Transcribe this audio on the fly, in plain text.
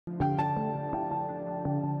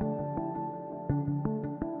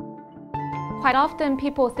Quite often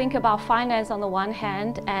people think about finance on the one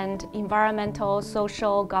hand and environmental,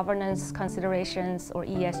 social, governance considerations or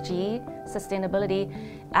ESG, sustainability,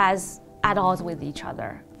 as at odds with each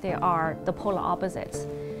other. They are the polar opposites.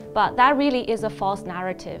 But that really is a false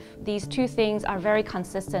narrative. These two things are very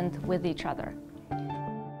consistent with each other.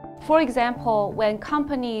 For example, when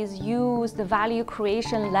companies use the value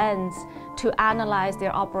creation lens to analyze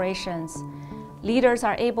their operations, leaders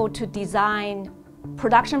are able to design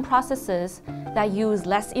production processes that use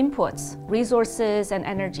less inputs, resources, and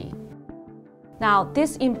energy. Now,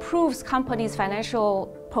 this improves companies' financial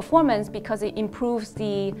performance because it improves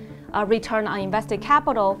the return on invested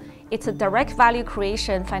capital. It's a direct value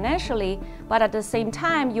creation financially, but at the same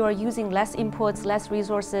time, you are using less inputs, less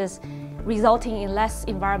resources, resulting in less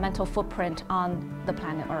environmental footprint on the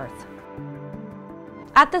planet Earth.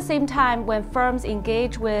 At the same time, when firms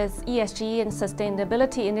engage with ESG and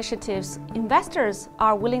sustainability initiatives, investors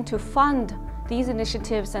are willing to fund these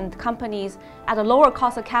initiatives and companies at a lower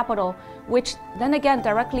cost of capital, which then again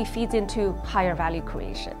directly feeds into higher value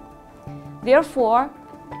creation. Therefore,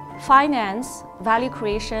 finance, value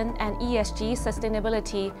creation, and ESG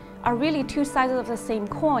sustainability are really two sides of the same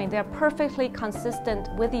coin. They're perfectly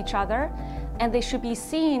consistent with each other, and they should be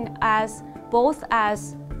seen as both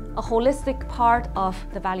as a holistic part of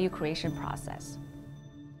the value creation process.